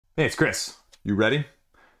Hey, it's Chris. You ready?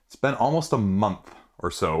 It's been almost a month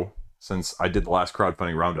or so since I did the last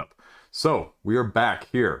crowdfunding roundup. So we are back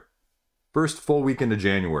here. First full week into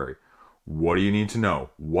January. What do you need to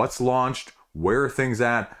know? What's launched? Where are things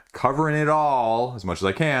at? Covering it all as much as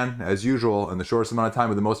I can, as usual, in the shortest amount of time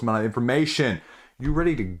with the most amount of information. You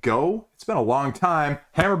ready to go? It's been a long time.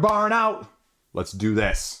 Hammer barn out. Let's do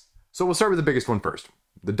this. So we'll start with the biggest one first.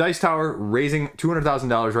 The Dice Tower raising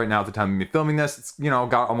 $200,000 right now at the time of me filming this. It's,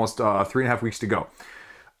 got almost 3.5 weeks to go.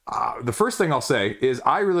 The first thing I'll say is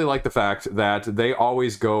I really like the fact that they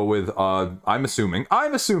always go with, I'm assuming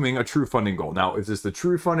a true funding goal. Now, is this the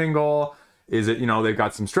true funding goal? Is it, they've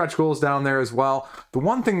got some stretch goals down there as well. The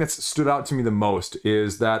one thing that's stood out to me the most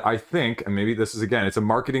is that I think, and maybe this is, again, it's a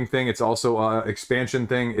marketing thing. It's also an expansion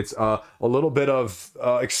thing. It's a little bit of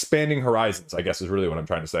expanding horizons, I guess is really what I'm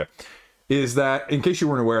trying to say. Is that, in case you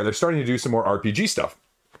weren't aware, they're starting to do some more RPG stuff.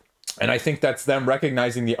 And I think that's them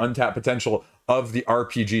recognizing the untapped potential of the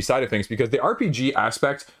RPG side of things, because the RPG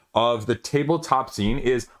aspect of the tabletop scene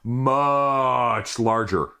is much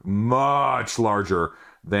larger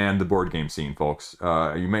than the board game scene, folks.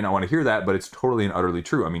 You may not want to hear that, but it's totally and utterly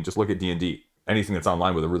true. I mean, just look at D&D. Anything that's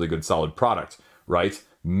online with a really good, solid product, right?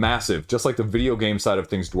 Massive. Just like the video game side of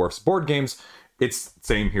things dwarfs board games, it's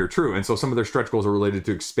same here true. And so some of their stretch goals are related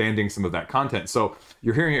to expanding some of that content. So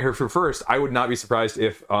you're hearing it here for first. I would not be surprised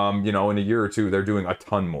if, in a year or two, they're doing a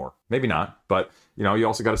ton more. Maybe not, but, you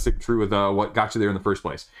also got to stick true with what got you there in the first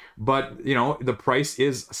place. But, the price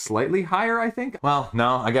is slightly higher, I think. Well,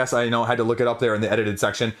 no, I guess I had to look it up there in the edited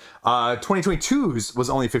section. 2022's was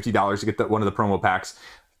only $50 to get one of the promo packs.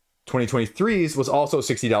 2023's was also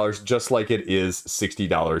 $60, just like it is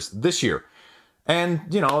 $60 this year. And,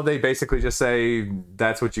 they basically just say,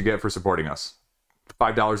 that's what you get for supporting us.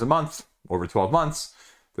 $5 a month, over 12 months.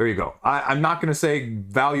 There you go. I'm not going to say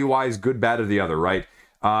value-wise, good, bad, or the other, right?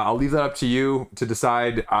 I'll leave that up to you to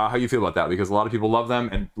decide how you feel about that, because a lot of people love them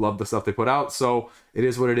and love the stuff they put out. So it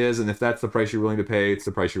is what it is. And if that's the price you're willing to pay, it's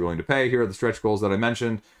the price you're willing to pay. Here are the stretch goals that I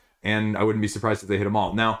mentioned. And I wouldn't be surprised if they hit them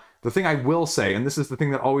all. Now, the thing I will say, and this is the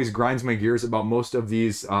thing that always grinds my gears about most of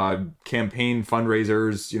these campaign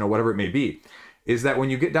fundraisers, whatever it may be, is that when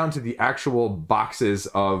you get down to the actual boxes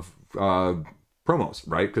of promos,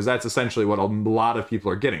 right? Because that's essentially what a lot of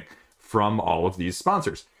people are getting from all of these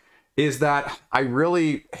sponsors, is that I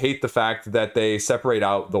really hate the fact that they separate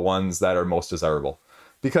out the ones that are most desirable,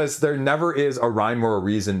 because there never is a rhyme or a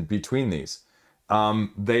reason between these.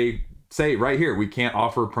 They say right here, we can't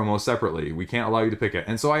offer promos separately. We can't allow you to pick it.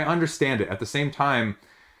 And so I understand it. At the same time,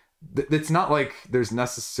 it's not like there's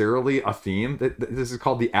necessarily a theme. This is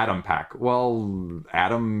called the Atom Pack. Well,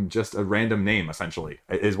 Atom, just a random name, essentially,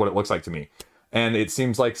 is what it looks like to me. And it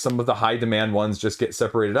seems like some of the high demand ones just get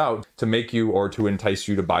separated out to make you or to entice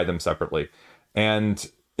you to buy them separately. And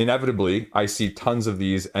inevitably, I see tons of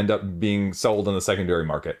these end up being sold in the secondary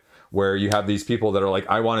market, where you have these people that are like,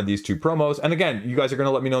 I wanted these two promos. And again, you guys are going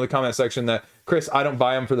to let me know in the comment section that, Chris, I don't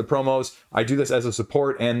buy them for the promos. I do this as a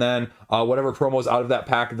support. And then whatever promos out of that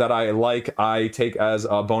pack that I like, I take as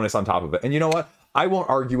a bonus on top of it. And you know what? I won't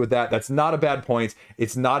argue with that. That's not a bad point.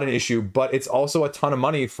 It's not an issue, but it's also a ton of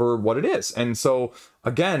money for what it is. And so,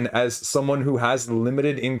 again, as someone who has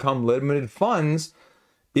limited income, limited funds,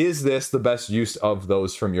 is this the best use of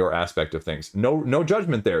those from your aspect of things? No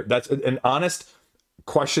judgment there. That's an honest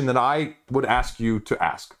question that I would ask you to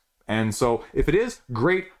ask. And so if it is,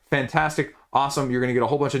 great, fantastic, awesome. You're going to get a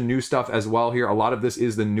whole bunch of new stuff as well here. A lot of this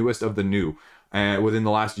is the newest of the new within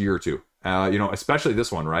the last year or two. Especially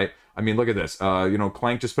this one, right? I mean, look at this.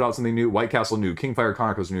 Clank just put out something new. White Castle new. Kingfire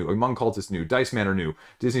Chronicles new. Among Cultists new. Dice Man are new.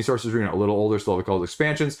 Disney Sorcerer's Arena, a little older, still have called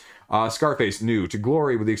expansions. Scarface new. To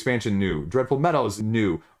Glory with the expansion new. Dreadful Meadows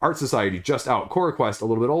new. Art Society just out. Core Quest a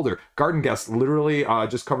little bit older. Garden Guest literally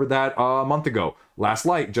just covered that a month ago. Last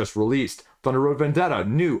Light just released. Thunder Road Vendetta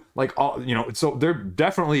new. Like all, so they're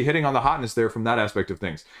definitely hitting on the hotness there from that aspect of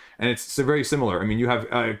things. And it's very similar. I mean, you have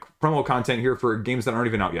promo content here for games that aren't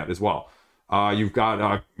even out yet as well. You've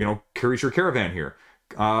got, Creature Caravan here,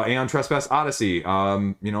 Aeon Trespass Odyssey.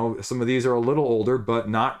 Some of these are a little older, but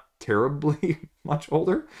not terribly much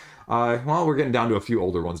older. Well, we're getting down to a few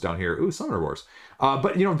older ones down here. Ooh, Summoner Wars.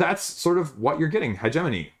 But, that's sort of what you're getting.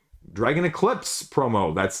 Hegemony. Dragon Eclipse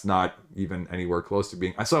promo. That's not even anywhere close to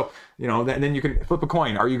being... So, then you can flip a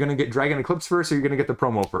coin. Are you going to get Dragon Eclipse first, or are you going to get the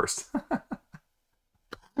promo first?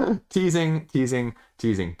 Teasing.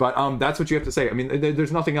 But that's what you have to say. I mean,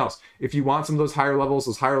 there's nothing else. If you want some of those higher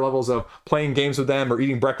levels of playing games with them or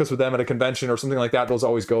eating breakfast with them at a convention or something like that, those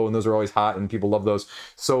always go, and those are always hot and people love those.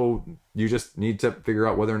 So you just need to figure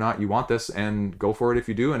out whether or not you want this and go for it if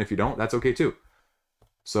you do. And if you don't, that's okay too.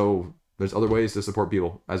 So there's other ways to support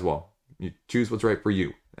people as well. You choose what's right for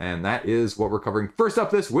you. And that is what we're covering first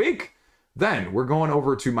up this week. Then we're going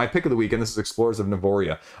over to my pick of the week, and this is Explorers of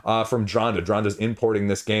Navoria from Dronda. Dronda's importing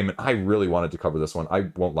this game, and I really wanted to cover this one.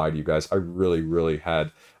 I won't lie to you guys. I really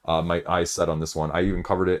had my eyes set on this one. I even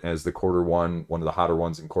covered it as the quarter one of the hotter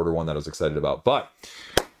ones in quarter one that I was excited about. But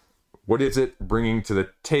what is it bringing to the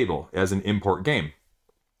table as an import game?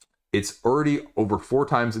 It's already over 4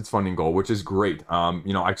 times its funding goal, which is great.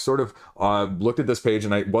 You know, I sort of looked at this page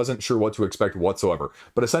and I wasn't sure what to expect whatsoever.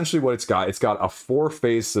 But essentially what it's got a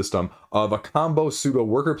 4-phase system of a combo pseudo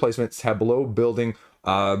worker placement, tableau building,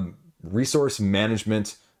 resource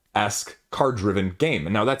management-esque card-driven game.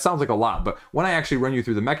 And now that sounds like a lot, but when I actually run you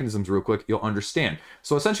through the mechanisms real quick, you'll understand.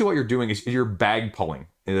 So essentially what you're doing is you're bag pulling.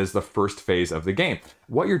 It is the first phase of the game.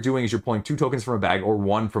 What you're doing is you're pulling 2 tokens from a bag or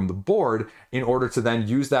 1 from the board in order to then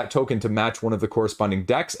use that token to match one of the corresponding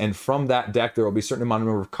decks. And from that deck, there will be a certain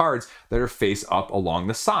number of cards that are face up along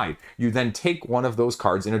the side. You then take one of those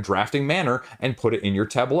cards in a drafting manner and put it in your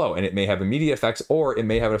tableau. And it may have immediate effects or it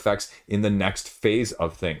may have effects in the next phase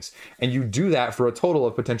of things. And you do that for a total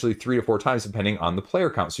of potentially 3 to 4 times depending on the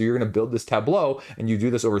player count. So you're going to build this tableau and you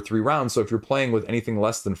do this over 3 rounds. So if you're playing with anything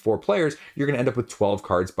less than 4 players, you're going to end up with 12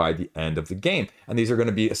 cards by the end of the game. And these are going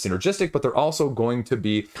to be synergistic, but they're also going to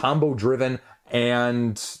be combo driven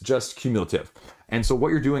and just cumulative. And so what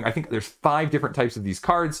you're doing, I think there's 5 different types of these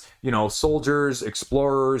cards, you know, soldiers,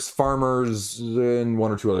 explorers, farmers, and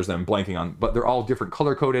 1 or 2 others that I'm blanking on, but they're all different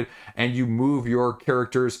color coded, and you move your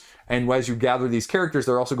characters. And as you gather these characters,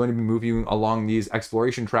 they're also going to be moving you along these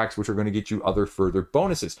exploration tracks, which are going to get you other further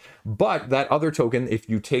bonuses. But that other token, if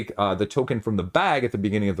you take the token from the bag at the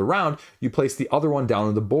beginning of the round, you place the other one down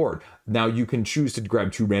on the board. Now you can choose to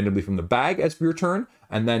grab 2 randomly from the bag as your turn,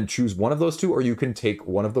 and then choose one of those 2, or you can take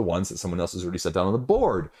one of the ones that someone else has already set down on the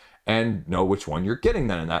board and know which one you're getting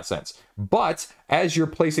then in that sense. But as you're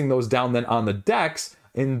placing those down then on the decks,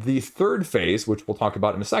 in the 3rd phase, which we'll talk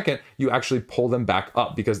about in a second, you actually pull them back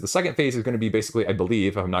up, because the 2nd phase is going to be basically, I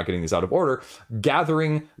believe, if I'm not getting these out of order,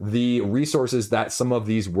 gathering the resources that some of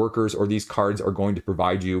these workers or these cards are going to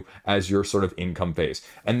provide you as your sort of income phase.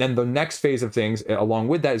 And then the next phase of things along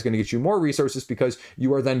with that is going to get you more resources, because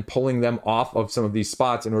you are then pulling them off of some of these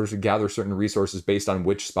spots in order to gather certain resources based on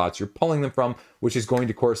which spots you're pulling them from, which is going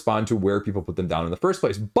to correspond to where people put them down in the first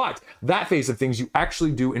place. But that phase of things you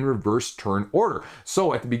actually do in reverse turn order. So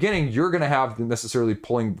at the beginning, you're going to have necessarily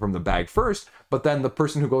pulling from the bag first, but then the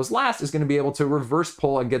person who goes last is going to be able to reverse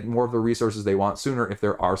pull and get more of the resources they want sooner if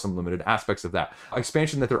there are some limited aspects of that.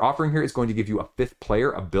 Expansion that they're offering here is going to give you a 5th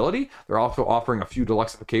player ability. They're also offering a few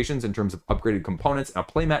deluxifications in terms of upgraded components and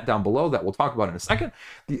a playmat down below that we'll talk about in a second.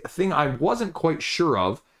 The thing I wasn't quite sure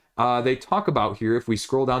of, they talk about here, if we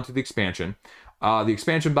scroll down to the expansion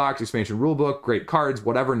box, expansion rulebook, great cards,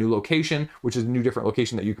 whatever, new location, which is a new different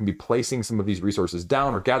location that you can be placing some of these resources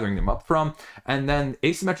down or gathering them up from, and then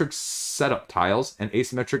asymmetric setup tiles and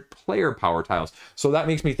asymmetric player power tiles. So that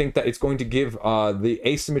makes me think that it's going to give the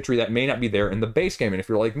asymmetry that may not be there in the base game. And if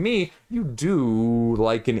you're like me, you do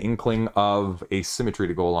like an inkling of asymmetry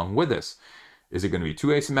to go along with this. Is it going to be too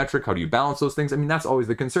asymmetric? How do you balance those things? I mean, that's always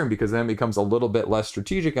the concern, because then it becomes a little bit less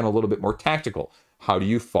strategic and a little bit more tactical. How do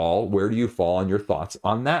you fall? Where do you fall on your thoughts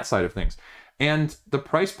on that side of things? And the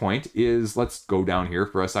price point is, let's go down here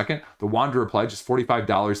for a second. The Wanderer pledge is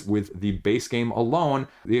 $45 with the base game alone.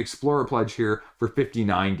 The Explorer pledge here for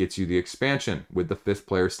 $59 gets you the expansion with the 5th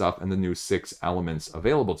player stuff and the new 6 elements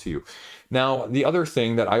available to you. Now, the other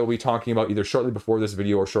thing that I will be talking about either shortly before this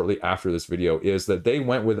video or shortly after this video is that they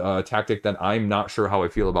went with a tactic that I'm not sure how I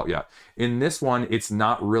feel about yet. In this one, it's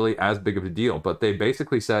not really as big of a deal, but they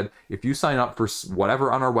basically said, if you sign up for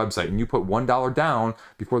whatever on our website and you put $1 down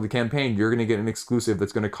before the campaign, you're going to get an exclusive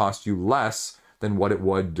that's going to cost you less than what it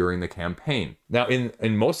would during the campaign. Now,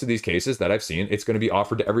 in most of these cases that I've seen, it's going to be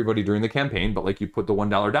offered to everybody during the campaign, but like you put the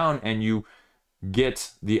 $1 down and you get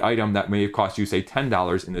the item that may have cost you, say,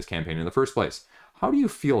 $10 in this campaign in the first place. How do you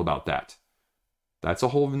feel about that? That's a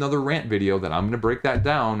whole nother rant video that I'm going to break that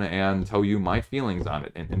down and tell you my feelings on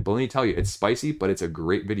it. And let me tell you, it's spicy, but it's a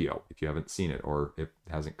great video if you haven't seen it or it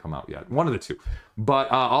hasn't come out yet. One of the two. But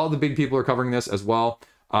all the big people are covering this as well,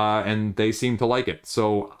 and they seem to like it.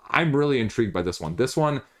 So I'm really intrigued by this one. This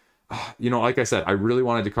one, you know, like I said, I really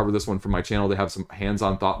wanted to cover this one for my channel to have some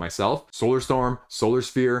hands-on thought myself. Solar Storm, Solar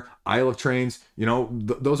Sphere, Isle of Trains, you know,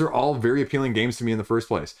 those are all very appealing games to me in the first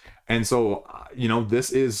place. And so, you know, this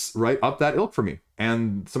is right up that ilk for me.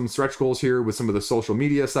 And some stretch goals here with some of the social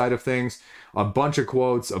media side of things, a bunch of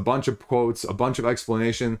quotes, a bunch of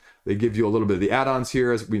explanation. They give you a little bit of the add-ons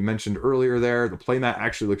here, as we mentioned earlier there. The playmat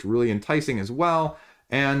actually looks really enticing as well.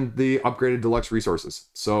 and the upgraded deluxe resources.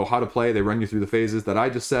 So how to play, they run you through the phases that I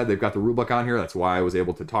just said. They've got the rulebook on here. That's why I was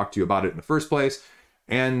able to talk to you about it in the first place.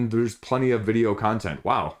 And there's plenty of video content.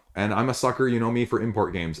 Wow. And I'm a sucker, you know me, for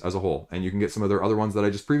import games as a whole. And you can get some of their other ones that I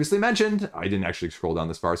just previously mentioned. I didn't actually scroll down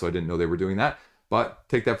this far, so I didn't know they were doing that. But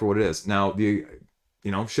take that for what it is. Now, the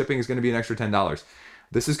shipping is going to be an extra $10.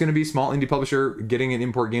 This is going to be small indie publisher getting an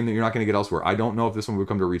import game that you're not going to get elsewhere. I don't know if this one would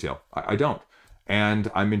come to retail. I don't.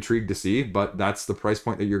 And I'm intrigued to see, but that's the price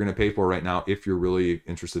point that you're going to pay for right now if you're really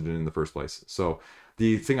interested in it in the first place. So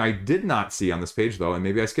the thing I did not see on this page, though, and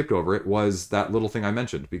maybe I skipped over it, was that little thing I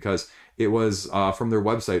mentioned, because it was from their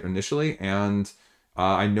website initially, and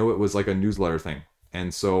I know it was like a newsletter thing.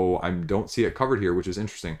 And so I don't see it covered here, which is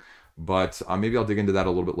interesting. But maybe I'll dig into that a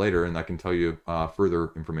little bit later, and I can tell you further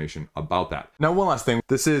information about that. Now, one last thing.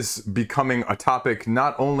 This is becoming a topic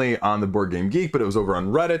not only on the Board Game Geek, but it was over on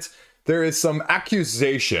Reddit. There is some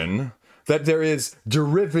accusation that there is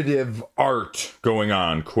derivative art going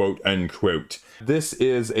on, quote unquote. This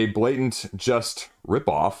is a blatant just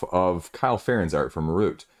ripoff of Kyle Farron's art from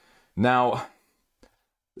Root. Now,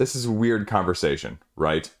 this is a weird conversation,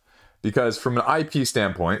 right? Because from an IP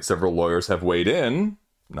standpoint, several lawyers have weighed in,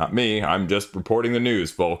 not me, I'm just reporting the news,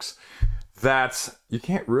 folks, that you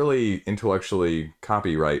can't really intellectually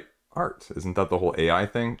copyright art. Isn't that the whole AI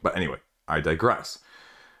thing? But anyway, I digress.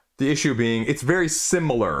 The issue being, it's very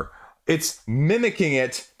similar. It's mimicking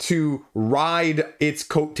it to ride its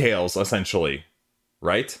coattails, essentially,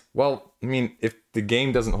 right? Well, I mean, if the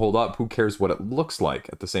game doesn't hold up, who cares what it looks like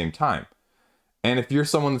at the same time? And if you're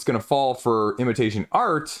someone that's going to fall for imitation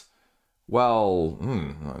art, well,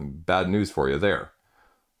 bad news for you there.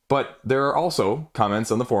 But there are also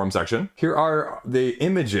comments on the forum section. Here are the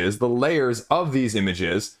images, the layers of these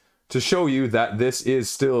images, to show you that this is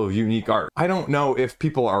still unique art. I don't know if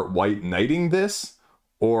people are white knighting this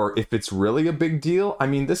or if it's really a big deal. I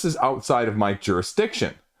mean, this is outside of my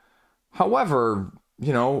jurisdiction. However,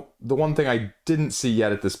 the one thing I didn't see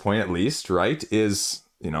yet at this point, at least, right, is,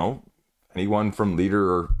 anyone from Leader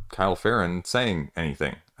or Kyle Farron saying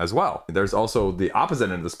anything as well. There's also the opposite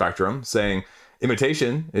end of the spectrum saying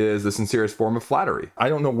imitation is the sincerest form of flattery. I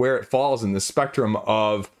don't know where it falls in the spectrum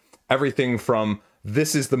of everything from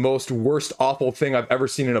this is the most worst awful thing I've ever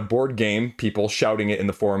seen in a board game, people shouting it in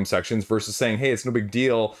the forum sections, versus saying, hey, it's no big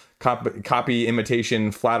deal, copy,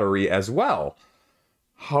 imitation, flattery as well.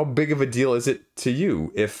 How big of a deal is it to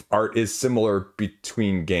you if art is similar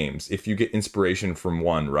between games, if you get inspiration from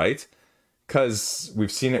one, right? Because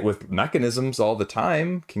we've seen it with mechanisms all the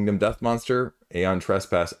time. Kingdom Death Monster, Aeon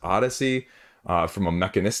Trespass Odyssey. From a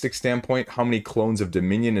mechanistic standpoint, how many clones of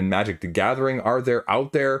Dominion and Magic the Gathering are there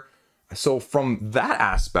out there? So from that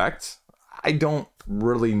aspect, I don't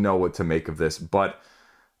really know what to make of this, but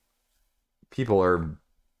people are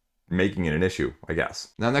making it an issue, I guess.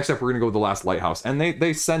 Now, next up, we're going to go with the last Lighthouse. And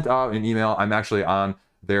they sent out an email. I'm actually on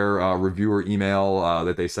their reviewer email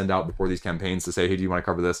that they send out before these campaigns to say, hey, do you want to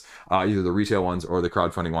cover this? Either the retail ones or the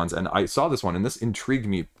crowdfunding ones. And I saw this one, and this intrigued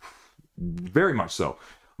me very much so.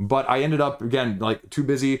 But I ended up, again, like too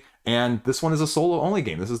busy. And this one is a solo-only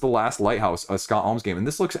game. This is the last Lighthouse, a Scott Almes game. And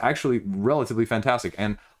this looks actually relatively fantastic.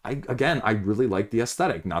 And I really like the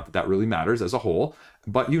aesthetic. Not that that really matters as a whole.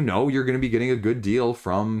 But you're going to be getting a good deal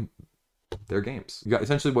from their games. You got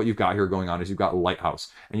essentially what you've got here going on is you've got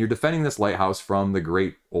Lighthouse. And you're defending this Lighthouse from the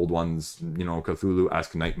great old ones,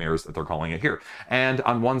 Cthulhu-esque nightmares that they're calling it here. And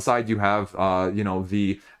on one side you have,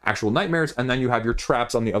 the actual nightmares. And then you have your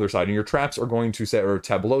traps on the other side. And your traps are going to set a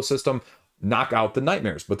tableau system, knock out the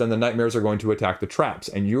nightmares, but then the nightmares are going to attack the traps,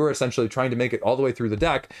 and you're essentially trying to make it all the way through the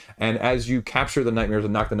deck. And as you capture the nightmares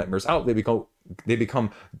and knock the nightmares out, they become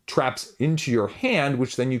traps into your hand,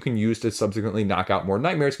 which then you can use to subsequently knock out more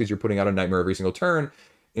nightmares, because you're putting out a nightmare every single turn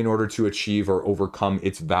in order to achieve or overcome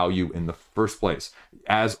its value in the first place.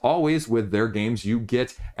 As always with their games, you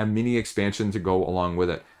get a mini expansion to go along with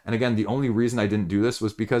it. And again, the only reason I didn't do this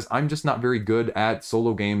was because I'm just not very good at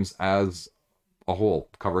solo games as a whole,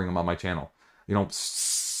 covering them on my channel.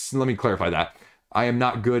 Let me clarify that. I am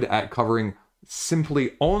not good at covering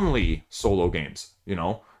simply only solo games.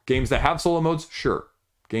 Games that have solo modes, sure.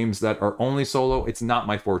 Games that are only solo, it's not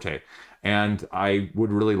my forte. And I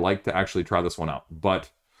would really like to actually try this one out. But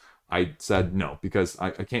I said no, because I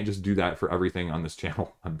can't just do that for everything on this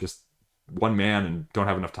channel. I'm just one man and don't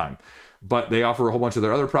have enough time. But they offer a whole bunch of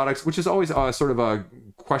their other products, which is always sort of a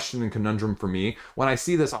question and conundrum for me. When I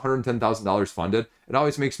see this $110,000 funded, it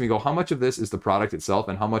always makes me go, how much of this is the product itself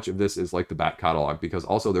and how much of this is like the back catalog? Because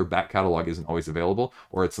also their back catalog isn't always available,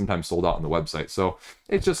 or it's sometimes sold out on the website. So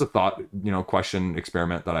it's just a thought, question,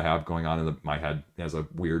 experiment that I have going on in my head as a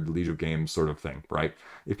weird League of Games sort of thing, right?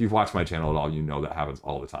 If you've watched my channel at all, you know that happens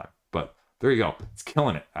all the time. But there you go. It's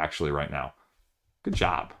killing it actually right now. Good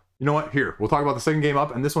job. You know what? Here, we'll talk about the second game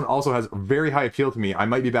up, and this one also has very high appeal to me. I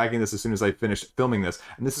might be backing this as soon as I finish filming this,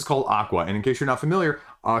 and this is called Aqua. And in case you're not familiar,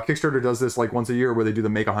 Kickstarter does this like once a year where they do the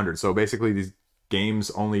make 100. So basically these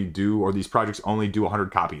games only do, or these projects only do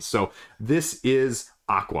 100 copies. So this is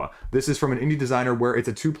Aqua. This is from an indie designer where it's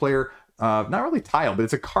a two-player, not really tile, but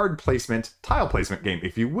it's a card placement, tile placement game,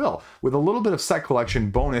 if you will, with a little bit of set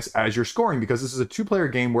collection bonus as you're scoring, because this is a two-player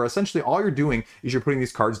game where essentially all you're doing is you're putting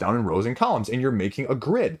these cards down in rows and columns, and you're making a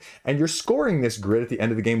grid, and you're scoring this grid at the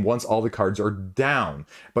end of the game once all the cards are down.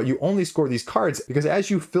 But you only score these cards because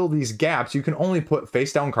as you fill these gaps, you can only put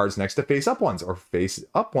face-down cards next to face-up ones, or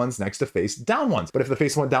face-up ones next to face-down ones. But if the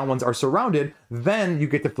face-down ones are surrounded, then you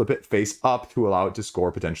get to flip it face-up to allow it to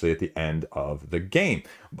score potentially at the end of the game.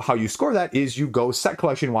 How you score that is you go set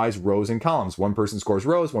collection wise, rows and columns. One person scores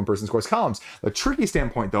rows, one person scores columns. The tricky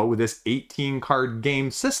standpoint though with this 18 card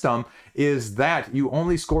game system is that you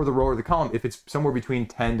only score the row or the column if it's somewhere between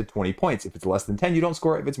 10 to 20 points. If it's less than 10, you don't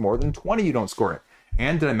score it. If it's more than 20, you don't score it.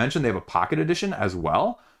 And did I mention they have a pocket edition as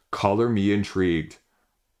well? Color me intrigued.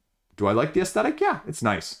 Do I like the aesthetic? Yeah, it's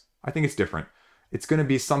nice. I think it's different. It's going to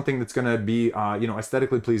be something that's going to be,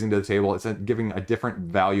 aesthetically pleasing to the table. It's giving a different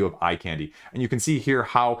value of eye candy. And you can see here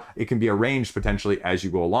how it can be arranged potentially as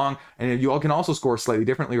you go along. And you all can also score slightly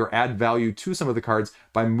differently or add value to some of the cards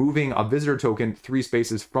by moving a visitor token 3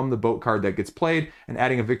 spaces from the boat card that gets played and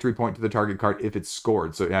adding a victory point to the target card if it's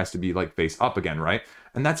scored. So it has to be like face up again, right?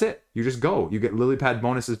 And that's it. You just go. You get lily pad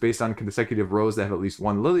bonuses based on consecutive rows that have at least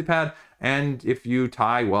one lily pad. And if you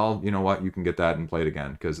tie, well, you know what? You can get that and play it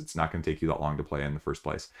again because it's not going to take you that long to play in the first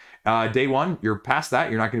place. Day one, you're past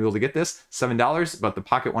that. You're not going to be able to get this. $7, but the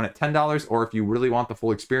pocket one at $10. Or if you really want the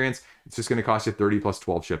full experience, it's just going to cost you $30 plus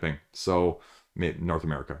 12 shipping. So North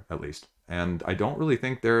America, at least. And I don't really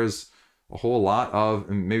think there's a whole lot of,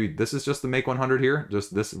 and maybe this is just the make 100 here,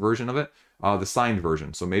 just this version of it, the signed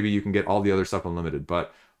version. So maybe you can get all the other stuff unlimited,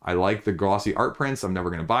 but I like the glossy art prints. I'm never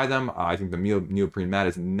going to buy them. I think the neoprene mat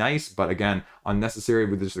is nice, but again, unnecessary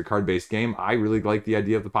with just a card-based game. I really like the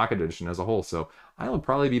idea of the pocket edition as a whole, so I'll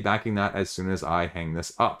probably be backing that as soon as I hang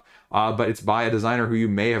this up. But it's by a designer who you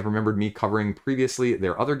may have remembered me covering previously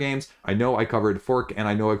their other games. I know I covered Fork, and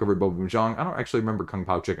I know I covered Boba Mahjong. I don't actually remember Kung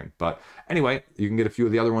Pao Chicken, but anyway, you can get a few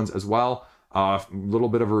of the other ones as well. A little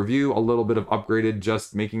bit of a review, a little bit of upgraded,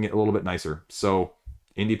 just making it a little bit nicer. So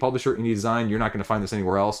indie publisher, indie design, you're not going to find this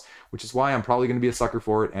anywhere else, which is why I'm probably going to be a sucker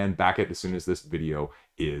for it and back it as soon as this video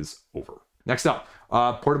is over. Next up,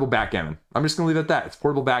 portable backgammon. I'm just going to leave it at that. It's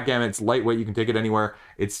portable backgammon. It's lightweight. You can take it anywhere.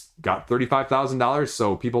 It's got $35,000,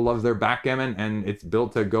 so people love their backgammon, and it's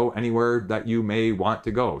built to go anywhere that you may want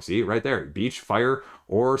to go. See, right there. Beach, fire,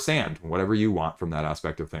 or sand. Whatever you want from that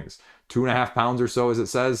aspect of things. 2.5 pounds or so, as it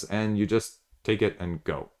says, and you just take it and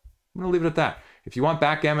go. I'm going to leave it at that. If you want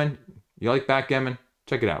backgammon, you like backgammon,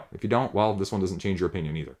 check it out. If you don't, well, this one doesn't change your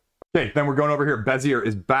opinion either. Okay, then we're going over here. Bezier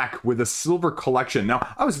is back with a silver collection.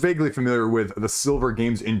 Now, I was vaguely familiar with the silver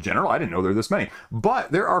games in general. I didn't know there were this many.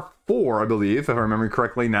 But there are 4, I believe, if I remember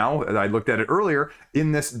correctly now, I looked at it earlier,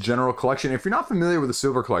 in this general collection. If you're not familiar with the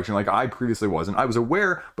silver collection, like I previously wasn't, I was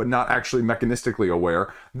aware, but not actually mechanistically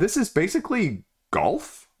aware. This is basically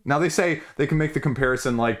golf. Now, they say they can make the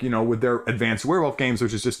comparison like, with their advanced werewolf games,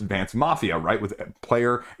 which is just advanced mafia, right? With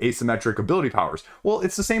player asymmetric ability powers. Well,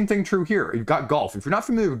 it's the same thing true here. You've got golf. If you're not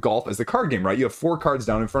familiar with golf as the card game, right? You have 4 cards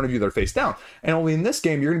down in front of you that are face down. And only in this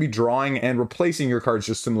game, you're going to be drawing and replacing your cards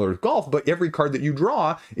just similar to golf. But every card that you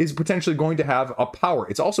draw is potentially going to have a power.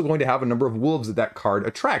 It's also going to have a number of wolves that that card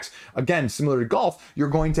attracts. Again, similar to golf, you're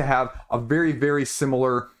going to have a very, very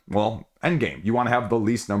similar, well, end game. You want to have the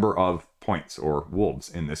least number of points, or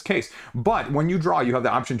wolves in this case. But when you draw, you have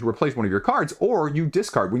the option to replace one of your cards, or you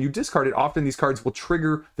discard. When you discard it, often these cards will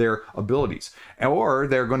trigger their abilities, or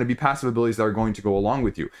they're going to be passive abilities that are going to go along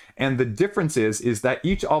with you. And the difference is that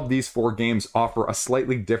each of these 4 games offer a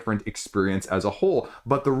slightly different experience as a whole.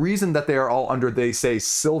 But the reason that they are all under, they say,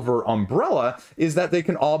 silver umbrella is that they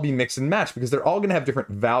can all be mixed and matched, because they're all going to have different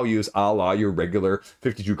values, a la your regular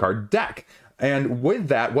 52 card deck. And with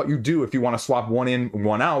that, what you do if you want to swap one in,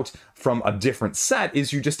 one out from a different set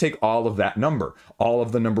is you just take all of that number, all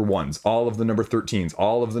of the number 1s, all of the number 13s,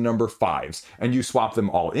 all of the number 5s, and you swap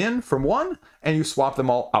them all in from one, and you swap them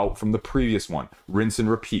all out from the previous one. Rinse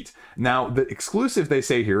and repeat. Now, the exclusive they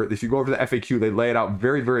say here, if you go over to the FAQ, they lay it out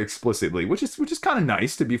very, very explicitly, which is kind of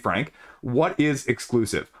nice, to be frank. What is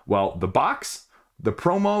exclusive? Well, the box, the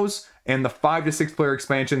promos, and the 5 to 6 player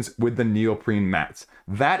expansions with the neoprene mats.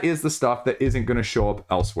 That is the stuff that isn't going to show up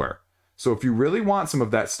elsewhere. So if you really want some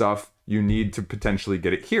of that stuff, you need to potentially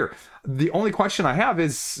get it here. The only question I have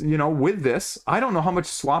is, you know, with this, I don't know how much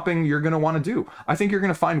swapping you're going to want to do. I think you're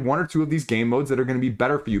going to find 1 or 2 of these game modes that are going to be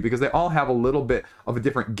better for you because they all have a little bit of a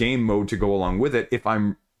different game mode to go along with it, if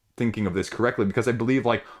I'm thinking of this correctly, because I believe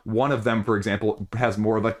like one of them, for example, has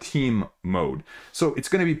more of a team mode. So it's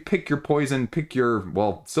going to be pick your poison, pick your,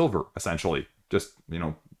 well, silver, essentially. Just, you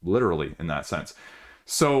know, literally in that sense.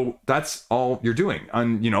 So that's all you're doing.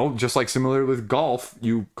 And, you know, just like similar with golf,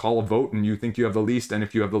 you call a vote and you think you have the least, and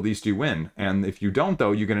if you have the least, you win. And if you don't,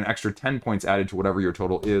 though, you get an extra 10 points added to whatever your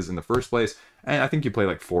total is in the first place. And I think you play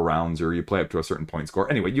like 4 rounds or you play up to a certain point score.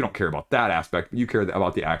 Anyway, you don't care about that aspect, but you care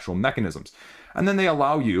about the actual mechanisms. And then they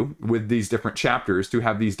allow you, with these different chapters, to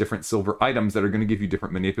have these different silver items that are going to give you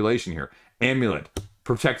different manipulation here. Amulet,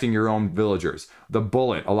 protecting your own villagers. The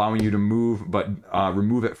bullet, allowing you to move but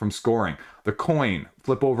remove it from scoring. The coin,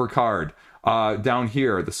 flip over card. Down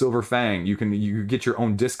here, the silver fang, you get your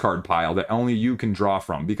own discard pile that only you can draw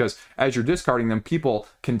from, because as you're discarding them, people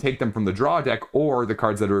can take them from the draw deck or the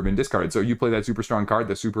cards that have been discarded. So you play that super strong card,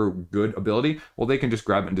 that super good ability, well, they can just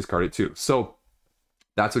grab it and discard it too. So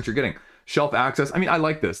that's what you're getting. Shelf access, I mean, I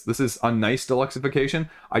like this. This is a nice deluxification.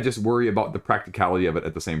 I just worry about the practicality of it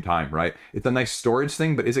at the same time, right? It's a nice storage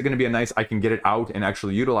thing, but is it going to be a nice, I can get it out and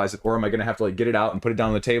actually utilize it, or am I going to have to like get it out and put it down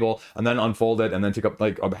on the table and then unfold it and then take up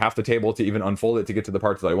like half the table to even unfold it to get to the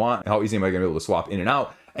parts that I want? How easy am I going to be able to swap in and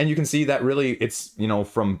out? And you can see that really it's, you know,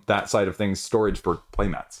 from that side of things, storage for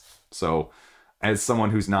playmats. So as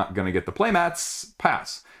someone who's not going to get the playmats,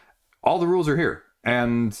 pass. All the rules are here.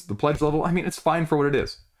 And the pledge level, I mean, it's fine for what it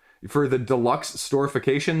is. For the deluxe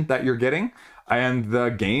storification that you're getting and the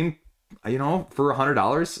game, you know, for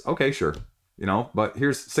 $100, okay, sure. You know, but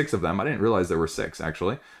here's 6 of them. I didn't realize there were 6,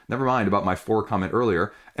 actually. Never mind about my 4 comment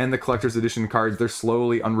earlier. And the collector's edition cards, they're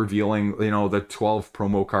slowly unrevealing, you know, the 12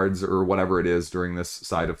 promo cards or whatever it is during this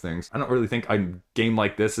side of things. I don't really think a game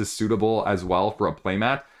like this is suitable as well for a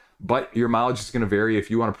playmat, but your mileage is going to vary.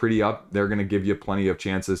 If you want to pretty up, they're going to give you plenty of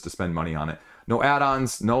chances to spend money on it. No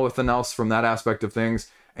add-ons, nothing else from that aspect of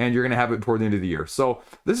things. And you're going to have it toward the end of the year. So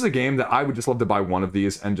this is a game that I would just love to buy one of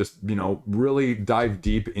these and just, you know, really dive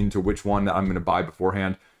deep into which one that I'm going to buy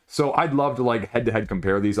beforehand. So I'd love to like head-to-head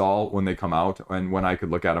compare these all when they come out and when I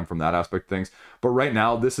could look at them from that aspect of things. But right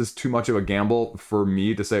now, this is too much of a gamble for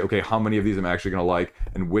me to say, okay, how many of these am I actually going to like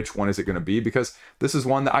and which one is it going to be? Because this is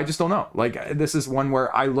one that I just don't know. Like, this is one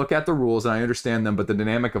where I look at the rules and I understand them, but the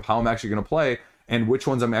dynamic of how I'm actually going to play and which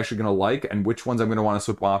ones I'm actually going to like and which ones I'm going to want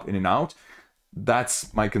to swap in and out,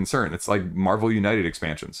 that's my concern. It's like Marvel United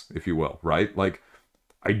expansions, if you will, right? Like,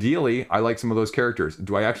 ideally, I like some of those characters.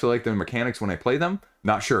 Do I actually like the mechanics when I play them?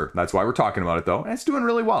 Not sure. That's why we're talking about it, though. And it's doing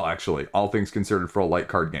really well, actually, all things considered for a light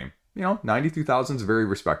card game. You know, 92,000 is very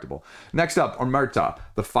respectable. Next up, Omertà,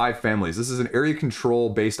 the 5 families. This is an area control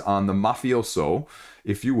based on the mafioso,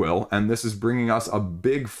 if you will, and this is bringing us a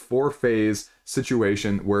big 4-phase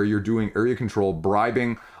situation where you're doing area control,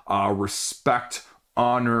 bribing, respect,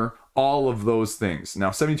 honor, all of those things.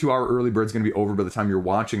 Now, 72-hour early bird is going to be over by the time you're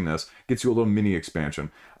watching this. Gets you a little mini expansion.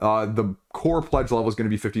 The core pledge level is going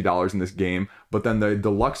to be $50 in this game, but then the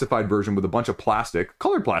deluxified version with a bunch of plastic,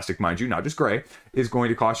 colored plastic, mind you, not just gray, is going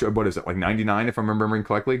to cost you, what is it, like 99 if I'm remembering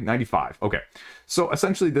correctly? 95. Okay. So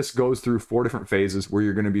essentially this goes through 4 different phases where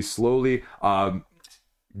you're going to be slowly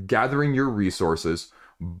gathering your resources,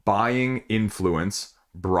 buying influence,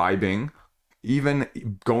 bribing, even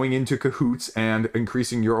going into cahoots and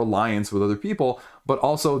increasing your alliance with other people, but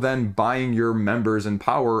also then buying your members in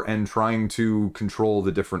power and trying to control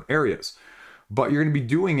the different areas. But you're going to be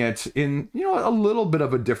doing it in, you know, a little bit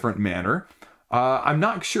of a different manner. I'm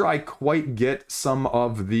not sure I quite get some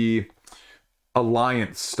of the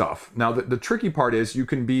alliance stuff. Now, the tricky part is you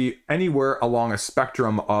can be anywhere along a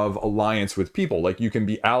spectrum of alliance with people. Like, you can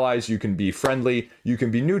be allies, you can be friendly, you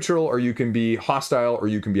can be neutral, or you can be hostile, or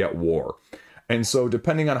you can be at war. And so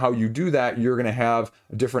depending on how you do that, you're going to have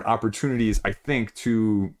different opportunities, I think,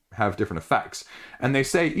 to have different effects. And they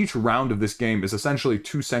say each round of this game is essentially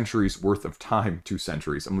 2 centuries worth of time. 2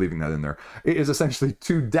 centuries, I'm leaving that in there. It is essentially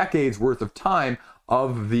 2 decades worth of time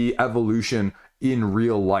of the evolution in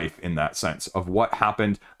real life in that sense of what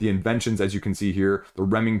happened, the inventions, as you can see here, the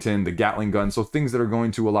Remington, the Gatling gun, so things that are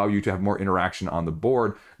going to allow you to have more interaction on the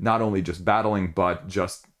board, not only just battling, but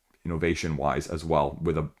just innovation-wise as well,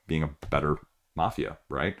 with being a better Mafia,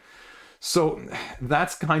 right? So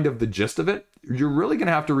that's kind of the gist of it. You're really going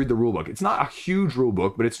to have to read the rulebook. It's not a huge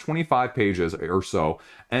rulebook, but it's 25 pages or so,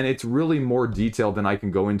 and it's really more detailed than I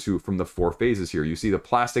can go into from the 4 phases here. You see the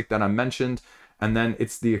plastic that I mentioned, and then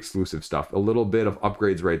it's the exclusive stuff. A little bit of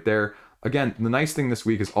upgrades right there. Again, the nice thing this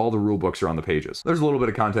week is all the rule books are on the pages. There's a little bit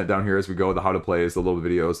of content down here as we go, the how to plays, the little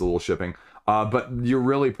videos, the little shipping. But you're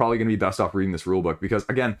really probably going to be best off reading this rule book because,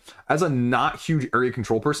 again, as a not huge area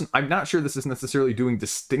control person, I'm not sure this is necessarily doing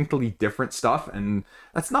distinctly different stuff, and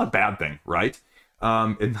that's not a bad thing, right?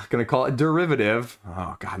 I'm not going to call it derivative.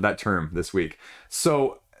 Oh, God, that term this week.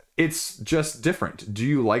 So it's just different. Do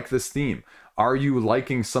you like this theme? Are you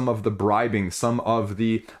liking some of the bribing, some of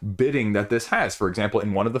the bidding that this has? For example,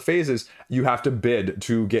 in one of the phases, you have to bid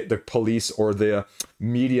to get the police or the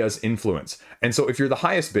media's influence. And so if you're the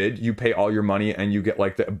highest bid, you pay all your money and you get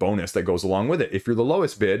like the bonus that goes along with it. If you're the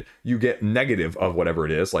lowest bid, you get negative of whatever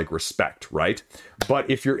it is, like respect, right?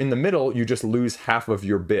 But if you're in the middle, you just lose half of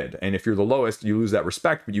your bid. And if you're the lowest, you lose that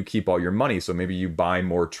respect, but you keep all your money. So maybe you buy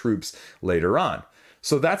more troops later on.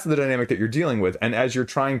 So that's the dynamic that you're dealing with. And as you're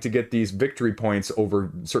trying to get these victory points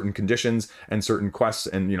over certain conditions and certain quests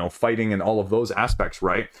and, you know, fighting and all of those aspects,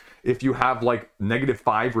 right? If you have like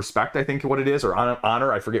 -5 respect, I think what it is, or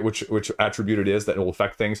honor, I forget which attribute it is that will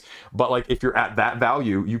affect things. But like if you're at that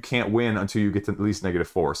value, you can't win until you get to at least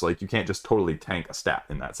 -4. So like you can't just totally tank a stat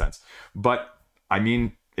in that sense. But I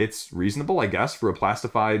mean, it's reasonable, I guess, for a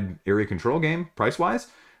plastified area control game price-wise.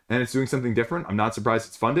 And it's doing something different. I'm not surprised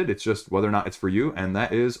it's funded. It's just whether or not it's for you, and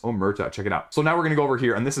that is Omertà. Check it out. So now we're going to go over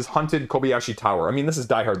here, and this is Hunted Kobayashi Tower. I mean, this is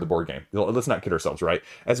Die Hard, the board game. Let's not kid ourselves, right?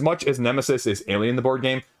 As much as Nemesis is Alien, the board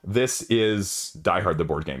game, this is Die Hard, the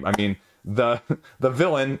board game. I mean, the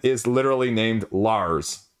villain is literally named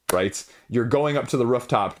Lars, right? You're going up to the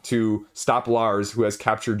rooftop to stop Lars, who has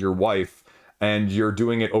captured your wife, and you're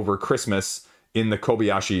doing it over Christmas in the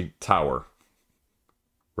Kobayashi Tower,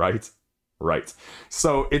 right? Right.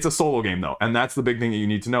 So it's a solo game, though, and that's the big thing that you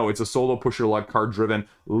need to know. It's a solo push your luck, card driven,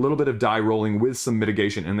 a little bit of die rolling with some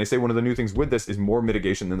mitigation. And they say one of the new things with this is more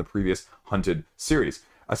mitigation than the previous Hunted series.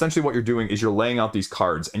 Essentially what you're doing is you're laying out these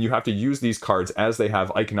cards, and you have to use these cards as they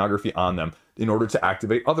have iconography on them in order to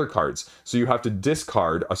activate other cards. So you have to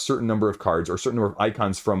discard a certain number of cards or a certain number of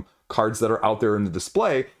icons from cards that are out there in the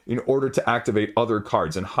display in order to activate other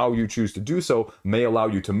cards. And how you choose to do so may allow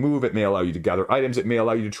you to move, it may allow you to gather items, it may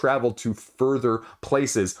allow you to travel to further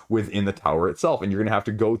places within the tower itself, and you're going to have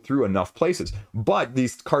to go through enough places. But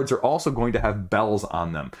these cards are also going to have bells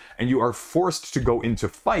on them, and you are forced to go into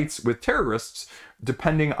fights with terrorists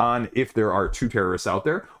depending on if there are 2 terrorists out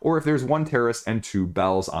there, or if there's 1 terrorist and 2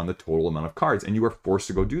 bells on the total amount of cards, and you are forced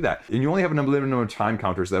to go do that. And you only have a limited number of time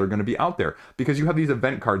counters that are going to be out there, because you have these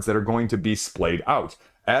event cards that are going to be splayed out.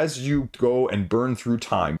 As you go and burn through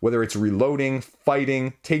time, whether it's reloading,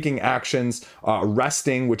 fighting, taking actions,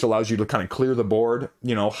 resting, which allows you to kind of clear the board,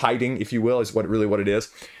 you know, hiding, if you will, is what it is.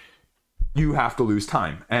 You have to lose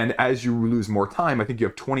time. And as you lose more time, I think you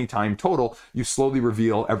have 20 time total, you slowly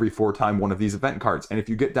reveal every 4 times one of these event cards. And if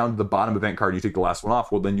you get down to the bottom event card, you take the last one off,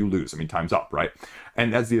 well, then you lose. I mean, time's up, right?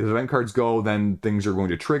 And as the event cards go, then things are going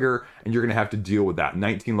to trigger, and you're going to have to deal with that.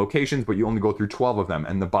 19 locations, but you only go through 12 of them.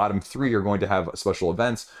 And the bottom 3 are going to have special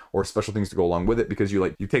events or special things to go along with it, because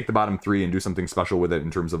you take the bottom 3 and do something special with it in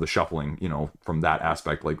terms of the shuffling, you know, from that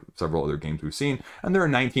aspect, like several other games we've seen. And there are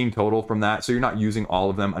 19 total from that. So you're not using all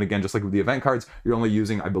of them. And again, just like with the event cards, you're only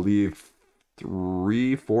using, I believe,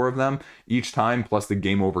 3, 4 of them each time, plus the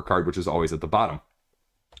game over card, which is always at the bottom.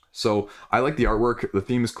 So I like the artwork. The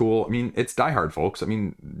theme is cool. I mean, it's Die Hard, folks. I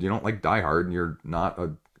mean, you don't like Die Hard and you're not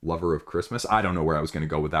a lover of Christmas. I don't know where I was going to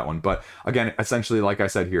go with that one. But again, essentially, like I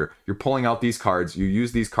said here, you're pulling out these cards. You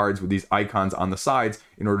use these cards with these icons on the sides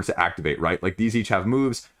in order to activate, right? Like these each have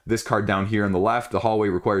moves. This card down here on the left, the hallway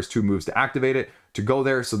requires 2 moves to activate it, to go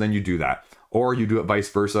there. So then you do that. Or you do it vice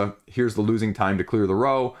versa. Here's the losing time to clear the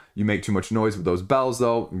row. You make too much noise with those bells,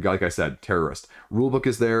 though. Like I said, terrorist. Rulebook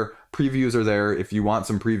is there. Previews are there. If you want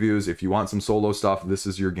some previews, if you want some solo stuff, this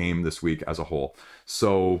is your game this week as a whole.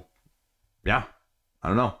 So, yeah, I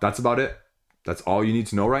don't know. That's about it. That's all you need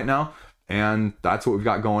to know right now. And that's what we've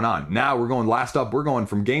got going on. Now we're going, last up, we're going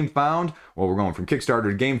from Game Found. Well, we're going from Kickstarter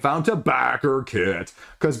to Game Found to Backer Kit.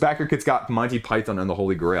 Because Backer Kit's got Monty Python and the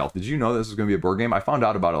Holy Grail. Did you know this was going to be a board game? I found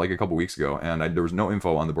out about it like a couple weeks ago, and there was no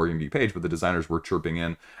info on the Board Game Geek page, but the designers were chirping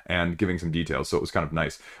in and giving some details, so it was kind of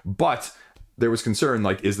nice. But there was concern,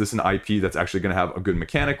 like, is this an IP that's actually going to have a good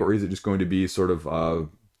mechanic, or is it just going to be sort of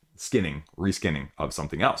reskinning of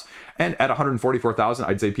something else? And at 144,000,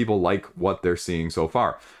 I'd say people like what they're seeing so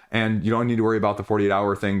far. And you don't need to worry about the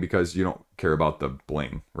 48-hour thing because you don't care about the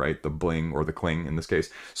bling, right? The bling or the cling in this case.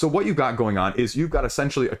 So what you've got going on is you've got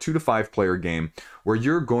essentially a 2 to 5 player game where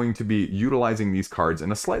you're going to be utilizing these cards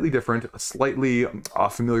in a slightly different, slightly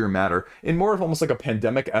familiar manner, in more of almost like a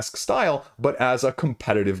pandemic-esque style, but as a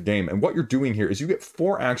competitive game. And what you're doing here is you get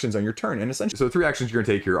 4 actions on your turn. And essentially, so the 3 actions you're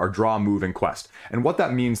going to take here are draw, move, and quest. And what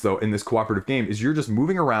that means, though, in this cooperative game is you're just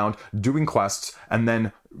moving around, doing quests, and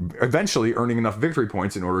then eventually earning enough victory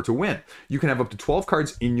points in order to win. You can have up to 12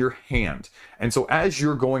 cards in your hand. And so as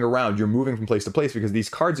you're going around, you're moving from place to place because these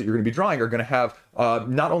cards that you're going to be drawing are going to have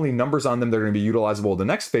not only numbers on them that are going to be utilizable in the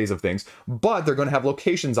next phase of things, but they're going to have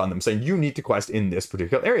locations on them saying you need to quest in this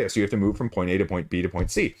particular area. So you have to move from point A to point B to point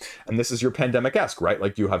C. And this is your pandemic-esque, right?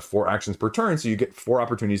 Like you have 4 actions per turn, so you get 4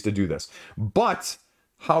 opportunities to do this. But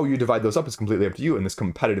how you divide those up is completely up to you in this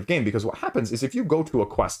competitive game, because what happens is if you go to a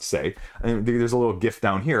quest, say, and there's a little GIF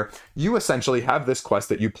down here, you essentially have this quest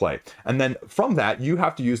that you play. And then from that, you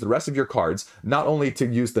have to use the rest of your cards, not only to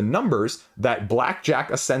use the numbers that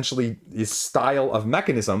blackjack essentially is style of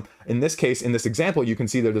mechanism. In this case, in this example, you can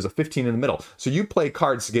see that there's a 15 in the middle. So you play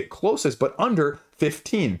cards to get closest, but under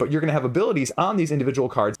 15. But you're going to have abilities on these individual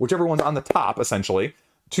cards, whichever one's on the top, essentially,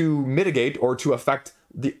 to mitigate or to affect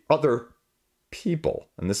the other people.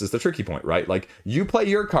 And this is the tricky point, right? Like you play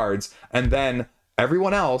your cards and then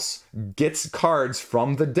everyone else gets cards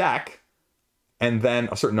from the deck, and then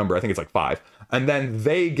a certain number, I think it's like 5, and then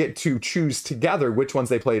they get to choose together which ones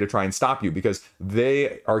they play to try and stop you, because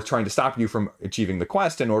they are trying to stop you from achieving the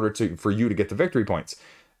quest in order for you to get the victory points.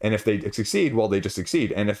 And if they succeed, well, they just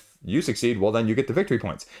succeed. And if you succeed, well, then you get the victory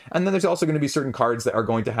points. And then there's also going to be certain cards that are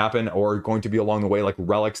going to happen or going to be along the way, like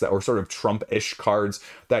relics that are sort of Trump-ish cards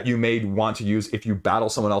that you may want to use if you battle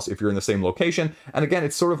someone else, if you're in the same location. And again,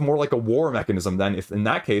 it's sort of more like a war mechanism then, if in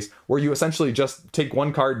that case, where you essentially just take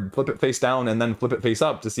one card, flip it face down, and then flip it face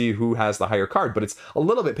up to see who has the higher card. But it's a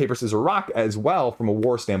little bit paper, scissors, rock as well from a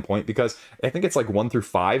war standpoint, because I think it's like 1 through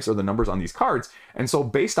 5s are the numbers on these cards. And so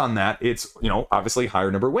based on that, it's, you know, obviously higher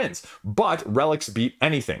number wins. But relics beat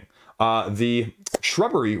anything. The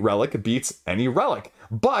shrubbery relic beats any relic.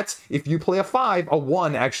 But if you play a 5, a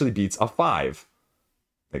 1 actually beats a 5.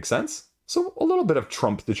 Make sense? So a little bit of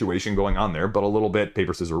Trump situation going on there, but a little bit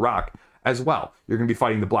paper, scissors, rock as well. You're going to be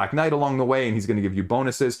fighting the Black Knight along the way, and he's going to give you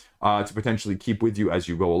bonuses to potentially keep with you as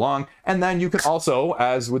you go along. And then you can also,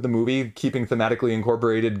 as with the movie, keeping thematically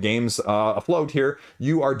incorporated games afloat here,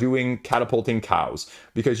 you are doing catapulting cows,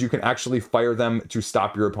 because you can actually fire them to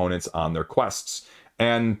stop your opponents on their quests.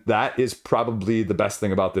 And that is probably the best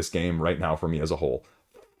thing about this game right now for me as a whole.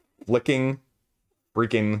 Flicking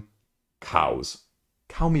freaking cows.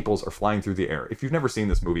 Cow meeples are flying through the air. If you've never seen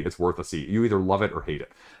this movie, it's worth a see. You either love it or hate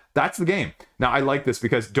it. That's the game. Now, I like this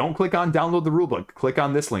because don't click on download the rulebook. Click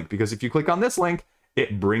on this link, because if you click on this link,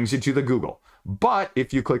 it brings you to the Google. But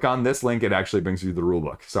if you click on this link, it actually brings you to the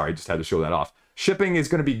rulebook. Sorry, I just had to show that off. Shipping is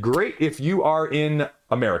going to be great if you are in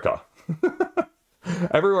America.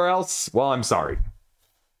 Everywhere else, well, I'm sorry.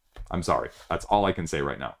 I'm sorry. That's all I can say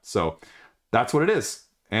right now. So that's what it is.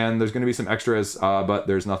 And there's going to be some extras, but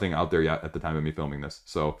there's nothing out there yet at the time of me filming this.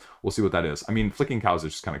 So we'll see what that is. I mean, flicking cows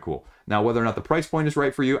is just kind of cool. Now, whether or not the price point is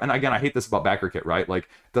right for you, and again, I hate this about BackerKit, right? Like,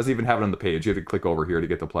 it doesn't even have it on the page. You have to click over here to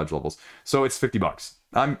get the pledge levels. So it's $50.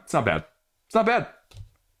 It's not bad. It's not bad.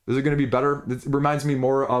 Is it going to be better? It reminds me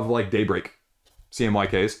more of like Daybreak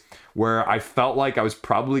CMYKs, where I felt like I was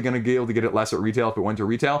probably going to be able to get it less at retail if it went to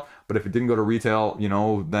retail. But if it didn't go to retail, you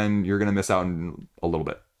know, then you're going to miss out on a little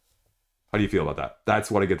bit. How do you feel about that? That's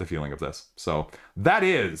what I get the feeling of this. So that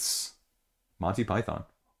is Monty Python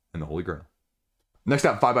and the Holy Grail. Next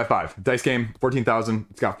up, 5x5. Dice game, 14,000.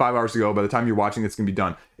 It's got 5 hours to go. By the time you're watching, it's going to be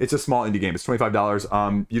done. It's a small indie game. It's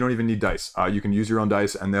 $25. You don't even need dice. You can use your own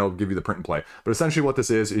dice, and they'll give you the print and play. But essentially what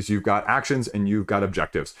this is you've got actions and you've got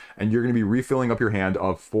objectives. And you're going to be refilling up your hand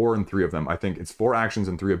of 4 and 3 of them. I think it's 4 actions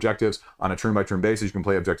and 3 objectives on a turn-by-turn basis. You can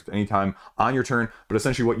play objectives anytime on your turn. But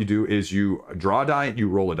essentially what you do is you draw a die, you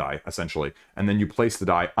roll a die, essentially. And then you place the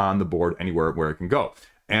die on the board anywhere where it can go.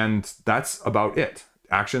 And that's about it.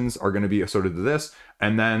 Actions are going to be assorted to this,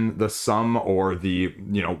 and then the sum or the,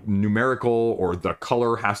 you know, numerical or the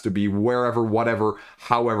color has to be wherever, whatever,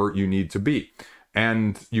 however you need to be.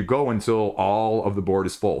 and you go until all of the board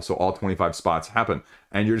is full. So all 25 spots happen,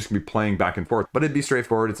 and you're just gonna be playing back and forth. But it'd be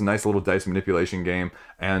straightforward. It's a nice little dice manipulation game,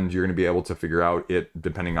 and you're gonna be able to figure out it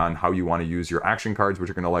depending on how you want to use your action cards, which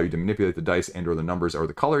are gonna allow you to manipulate the dice and or the numbers or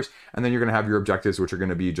the colors. And then you're gonna have your objectives, which are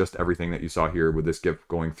gonna be just everything that you saw here with this gift,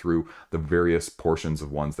 going through the various portions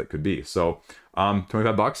of ones that could be. So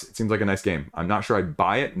 25 bucks, it seems like a nice game. I'm not sure I'd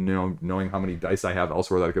buy it, knowing how many dice I have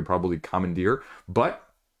elsewhere that I could probably commandeer, but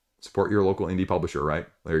support your local indie publisher, right?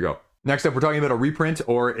 There you go. Next up, we're talking about a reprint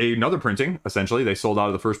or another printing. Essentially, they sold out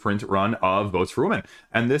of the first print run of Votes for Women.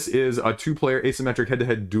 And this is a 2-player asymmetric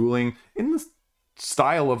head-to-head dueling in the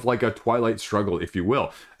style of like a Twilight Struggle, if you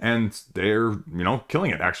will. And they're,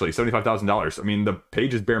 killing it, actually. $75,000. I mean, the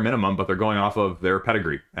page is bare minimum, but they're going off of their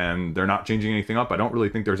pedigree. And they're not changing anything up. I don't really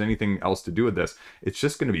think there's anything else to do with this. It's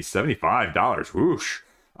just going to be $75. Whoosh.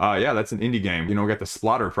 Yeah, that's an indie game. We got the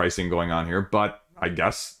splatter pricing going on here, but I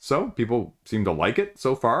guess so. People seem to like it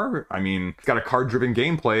so far. I mean, it's got a card-driven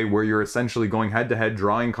gameplay where you're essentially going head-to-head,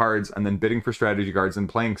 drawing cards, and then bidding for strategy cards and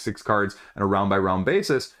playing 6 cards on a round-by-round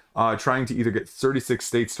basis, trying to either get 36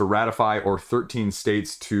 states to ratify or 13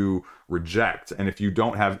 states to reject. And if you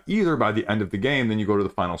don't have either by the end of the game, then you go to the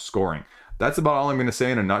final scoring. That's about all I'm going to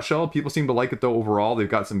say in a nutshell. People seem to like it though overall. They've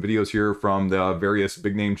got some videos here from the various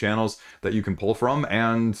big name channels that you can pull from,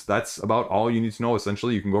 and that's about all you need to know.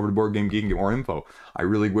 Essentially, you can go over to Board Game Geek and get more info. I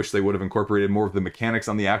really wish they would have incorporated more of the mechanics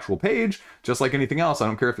on the actual page, just like anything else. I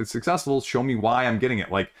don't care if it's successful. Show me why I'm getting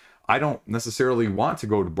it. Like, I don't necessarily want to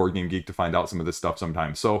go to Board Game Geek to find out some of this stuff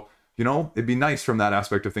sometimes. So, it'd be nice from that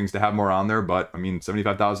aspect of things to have more on there, but I mean,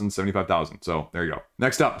 75,000. So there you go.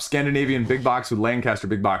 Next up, Scandinavian big box with Lancaster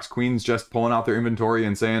big box. Queens just pulling out their inventory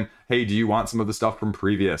and saying, hey, do you want some of the stuff from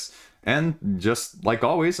previous? And just like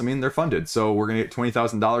always, I mean, they're funded. So we're going to get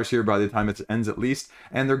 $20,000 here by the time it ends at least.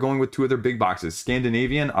 And they're going with 2 of their big boxes.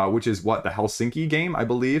 Scandinavian, which is what, the Helsinki game, I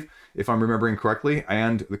believe, if I'm remembering correctly,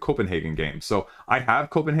 and the Copenhagen game. So I have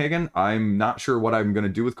Copenhagen. I'm not sure what I'm going to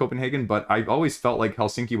do with Copenhagen, but I've always felt like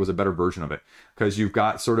Helsinki was a better version of it, because you've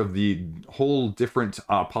got sort of the whole different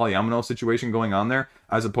polyomino situation going on there,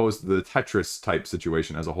 as opposed to the Tetris type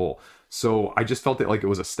situation as a whole. So I just felt it like it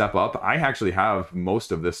was a step up. I actually have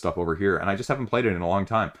most of this stuff over here, and I just haven't played it in a long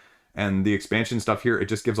time. And the expansion stuff here, it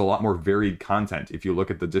just gives a lot more varied content if you look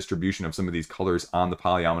at the distribution of some of these colors on the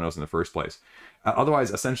polyominoes in the first place. Otherwise,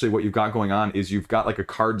 essentially what you've got going on is you've got like a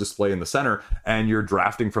card display in the center, and you're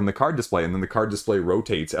drafting from the card display, and then the card display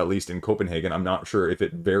rotates, at least in Copenhagen. I'm not sure if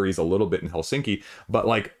it varies a little bit in Helsinki, but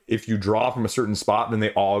like if you draw from a certain spot, then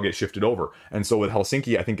they all get shifted over. And so with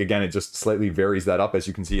Helsinki, I think again, it just slightly varies that up. As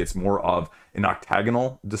you can see, it's more of an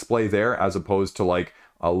octagonal display there, as opposed to like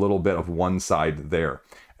a little bit of one side there.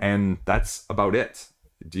 And that's about it.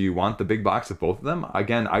 Do you want the big box of both of them?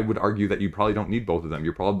 Again, I would argue that you probably don't need both of them.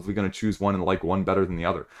 You're probably going to choose one and like one better than the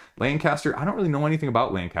other. Lancaster, I don't really know anything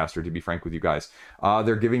about Lancaster, to be frank with you guys.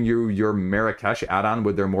 They're giving you your Marrakesh add-on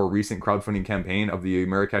with their more recent crowdfunding campaign of the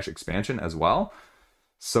Marrakesh expansion as well.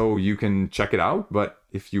 So you can check it out, but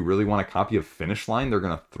if you really want a copy of Finish Line, they're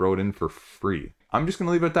going to throw it in for free. I'm just going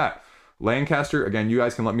to leave it at that. Lancaster, again, you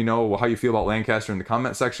guys can let me know how you feel about Lancaster in the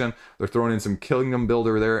comment section. They're throwing in some Kingdom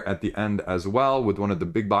Builder there at the end as well, with one of the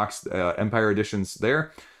big box Empire editions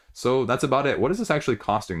there. So that's about it. What is this actually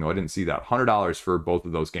costing, though? I didn't see that. $100 for both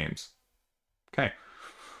of those games. Okay.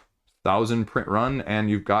 1,000 print run, and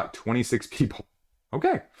you've got 26 people.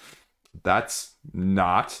 Okay. That's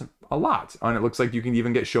not a lot. And it looks like you can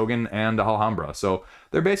even get Shogun and Alhambra. So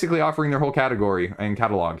they're basically offering their whole category and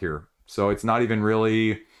catalog here. So it's not even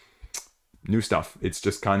really new stuff. It's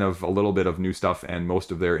just kind of a little bit of new stuff and most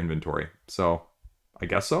of their inventory. So I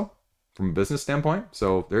guess so, from a business standpoint.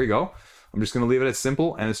 So there you go. I'm just going to leave it as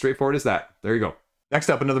simple and as straightforward as that. There you go. Next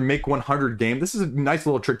up, another Make 100 game. This is a nice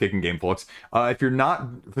little trick-taking game, folks. If you're not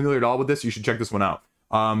familiar at all with this, you should check this one out.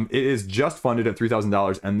 It is just funded at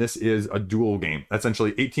 $3,000, and this is a duel game.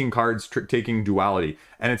 Essentially 18 cards, trick-taking duality.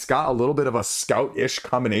 And it's got a little bit of a Scout-ish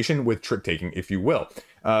combination with trick-taking, if you will.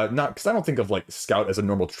 Not because I don't think of like Scout as a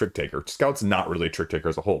normal trick taker. Scout's not really a trick taker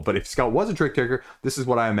as a whole, but if Scout was a trick taker, this is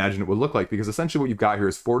what I imagine it would look like, because essentially what you've got here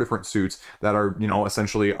is 4 different suits that are,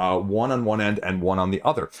 essentially one on one end and one on the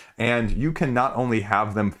other. And you can not only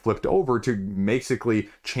have them flipped over to basically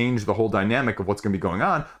change the whole dynamic of what's going to be going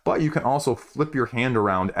on, but you can also flip your hand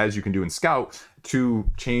around, as you can do in Scout, to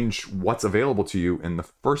change what's available to you in the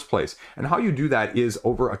first place. And how you do that is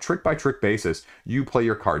over a trick by trick basis. You play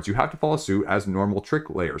your cards. You have to follow suit as normal trick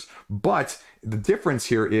layers. But the difference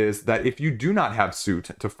here is that if you do not have suit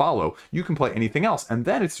to follow, you can play anything else. And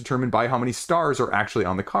then it's determined by how many stars are actually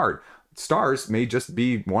on the card. stars may just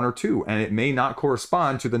be 1 or 2, and it may not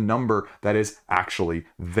correspond to the number that is actually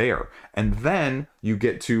there. And then you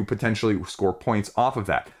get to potentially score points off of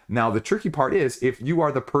that. Now, the tricky part is, if you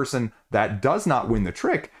are the person that does not win the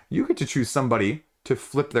trick, you get to choose somebody to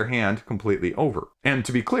flip their hand completely over. And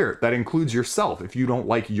to be clear, that includes yourself if you don't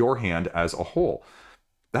like your hand as a whole.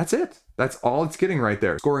 That's it. That's all it's getting right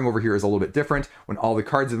there. Scoring over here is a little bit different. When all the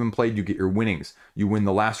cards have been played, you get your winnings. You win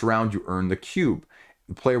the last round, you earn the cube.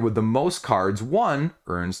 The player with the most cards won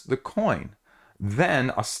earns the coin.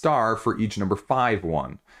 Then a star for each number 5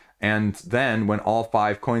 won. And then when all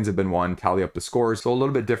 5 coins have been won, tally up the scores. So a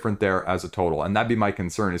little bit different there as a total. And that'd be my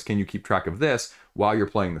concern, is can you keep track of this while you're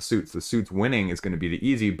playing the suits? The suits winning is going to be the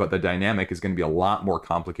easy, but the dynamic is going to be a lot more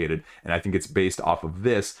complicated. And I think it's based off of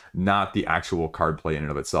this, not the actual card play in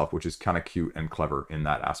and of itself, which is kind of cute and clever in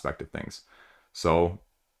that aspect of things. So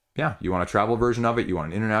yeah, you want a travel version of it, you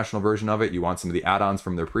want an international version of it, you want some of the add-ons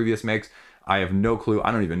from their previous makes. I have no clue.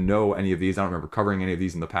 I don't even know any of these. I don't remember covering any of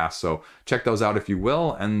these in the past. So check those out if you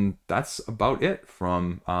will. And that's about it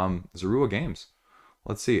from Zorua Games.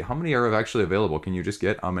 Let's see. How many are actually available? Can you just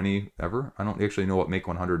get how many ever? I don't actually know what Make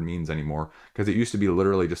 100 means anymore, because it used to be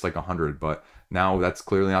literally just like 100, but now that's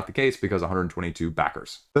clearly not the case because 122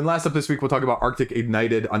 backers. Then last up this week, we'll talk about Arctic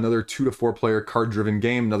Ignited, another 2 to 4 player card-driven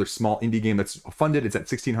game, another small indie game that's funded. It's at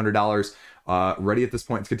 $1,600. Ready at this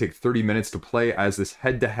point. It's going to take 30 minutes to play as this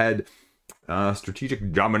head-to-head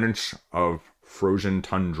strategic dominance of frozen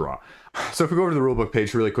tundra. So if we go over to the rulebook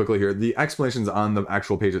page really quickly here, the explanations on the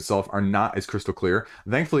actual page itself are not as crystal clear.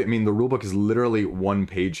 Thankfully, I mean, the rulebook is literally 1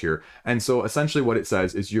 page here. And so essentially what it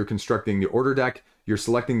says is you're constructing the order deck, you're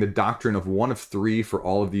selecting the doctrine of 1 of 3 for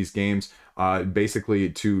all of these games, basically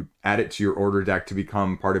to add it to your order deck to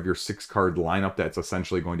become part of your 6-card lineup that's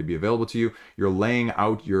essentially going to be available to you. You're laying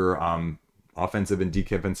out your offensive and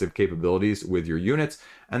defensive capabilities with your units,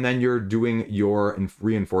 and then you're doing your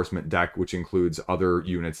reinforcement deck, which includes other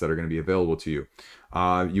units that are going to be available to you.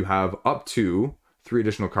 You have up to 3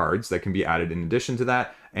 additional cards that can be added in addition to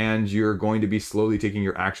that, and you're going to be slowly taking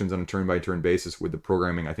your actions on a turn-by-turn basis with the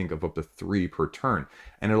programming, I think, of up to 3 per turn.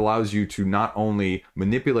 And it allows you to not only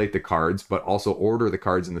manipulate the cards, but also order the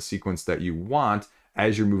cards in the sequence that you want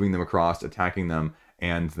as you're moving them across, attacking them,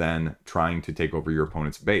 and then trying to take over your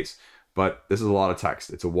opponent's base. But this is a lot of text.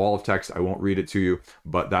 It's a wall of text. I won't read it to you,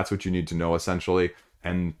 but that's what you need to know essentially.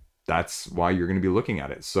 And that's why you're going to be looking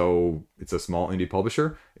at it. So it's a small indie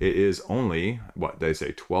publisher. It is only, what did I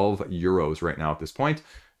say, 12 euros right now at this point.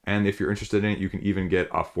 And if you're interested in it, you can even get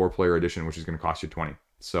a 4-player edition, which is going to cost you 20.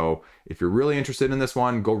 So if you're really interested in this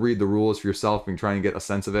one, go read the rules for yourself and try and get a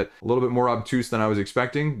sense of it. A little bit more obtuse than I was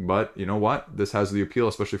expecting, but you know what? This has the appeal,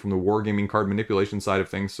 especially from the wargaming card manipulation side of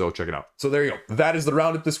things, so check it out. So there you go. That is the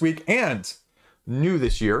roundup this week, and new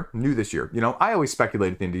this year. You know, I always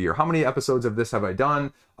speculate at the end of the year. How many episodes of this have I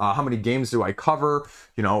done? How many games do I cover?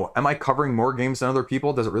 You know, am I covering more games than other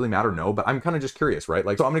people? Does it really matter? No, but I'm kind of just curious, right?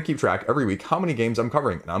 Like, so I'm going to keep track every week how many games I'm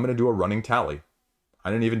covering, and I'm going to do a running tally. I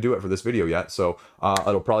didn't even do it for this video yet, so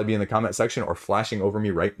it'll probably be in the comment section or flashing over me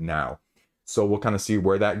right now. So we'll kind of see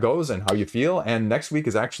where that goes and how you feel. And next week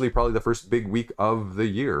is actually probably the first big week of the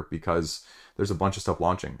year because there's a bunch of stuff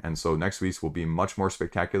launching. And so next week's will be much more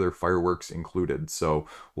spectacular, fireworks included. So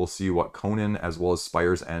we'll see what Conan as well as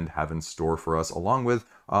Spire's End have in store for us, along with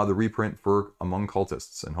the reprint for Among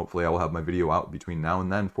Cultists. And hopefully I will have my video out between now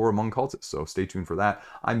and then for Among Cultists. So stay tuned for that.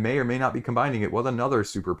 I may or may not be combining it with another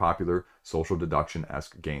super popular social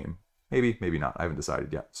deduction-esque game. Maybe, maybe not. I haven't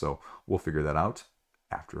decided yet. So we'll figure that out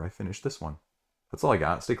after I finish this one. That's all I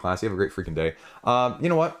got. Stay classy. Have a great freaking day. You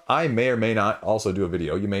know what? I may or may not also do a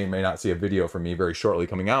video. You may or may not see a video from me very shortly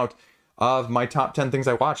coming out of my top 10 things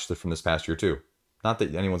I watched from this past year too. Not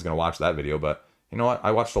that anyone's going to watch that video, but you know what?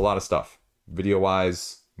 I watched a lot of stuff.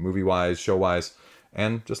 Video-wise, movie-wise, show-wise.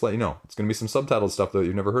 And just let you know, it's going to be some subtitled stuff that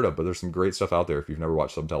you've never heard of, but there's some great stuff out there if you've never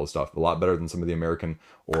watched subtitled stuff. A lot better than some of the American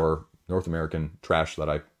or North American trash that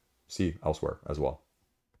I see elsewhere as well.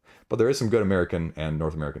 But there is some good American and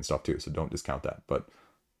North American stuff too, so don't discount that. But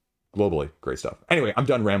globally, great stuff. Anyway, I'm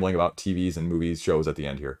done rambling about TVs and movies, shows at the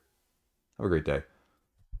end here. Have a great day.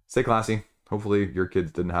 Stay classy. Hopefully your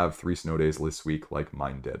kids didn't have 3 snow days this week like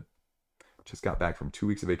mine did. Just got back from 2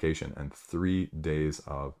 weeks of vacation and 3 days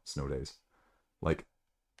of snow days. Like,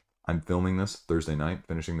 I'm filming this Thursday night,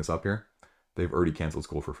 finishing this up here. They've already canceled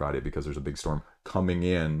school for Friday because there's a big storm coming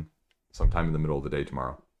in sometime in the middle of the day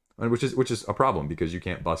tomorrow. And which is a problem because you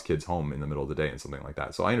can't bus kids home in the middle of the day and something like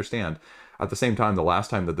that. So I understand. At the same time, the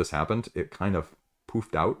last time that this happened, it kind of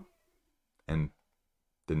poofed out and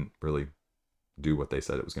didn't really do what they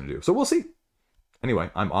said it was going to do. So we'll see.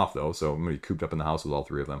 Anyway, I'm off though, so I'm going to be cooped up in the house with all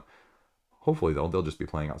 3 of them. Hopefully, they'll just be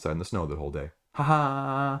playing outside in the snow the whole day. Ha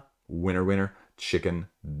ha! Winner, winner, chicken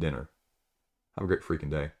dinner. Have a great freaking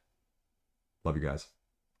day. Love you guys.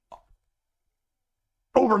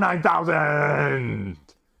 Over 9,000!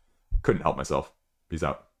 Couldn't help myself. Peace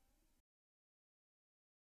out.